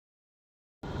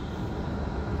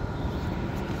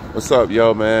What's up,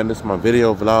 yo, man? This is my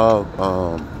video vlog,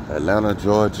 Atlanta,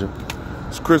 Georgia.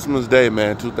 It's Christmas Day,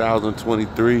 man,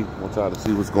 2023. Want y'all to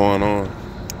see what's going on.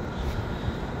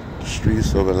 The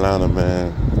streets of Atlanta,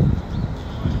 man.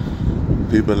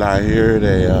 People out here,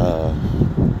 they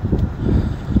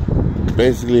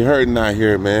basically hurting out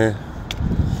here, man.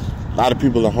 A lot of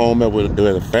people are home with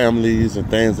their families and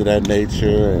things of that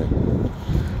nature. And,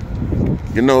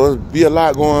 you know, it'd be a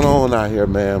lot going on out here,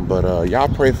 man. But y'all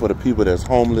pray for the people that's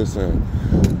homeless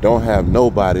and don't have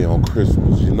nobody on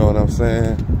Christmas. You know what I'm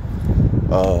saying?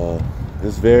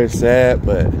 It's very sad,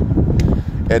 but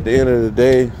at the end of the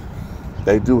day,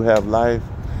 they do have life.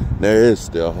 There is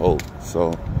still hope.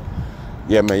 So,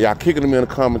 yeah, man, y'all kicking them in the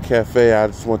Common Cafe. I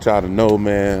just want y'all to know,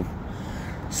 man,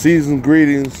 season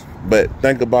greetings, but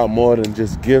think about more than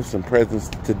just gifts and presents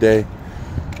today.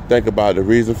 Think about the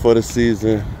reason for the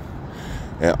season.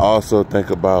 And also think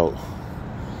about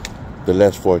the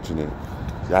less fortunate.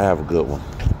 Y'all have a good one.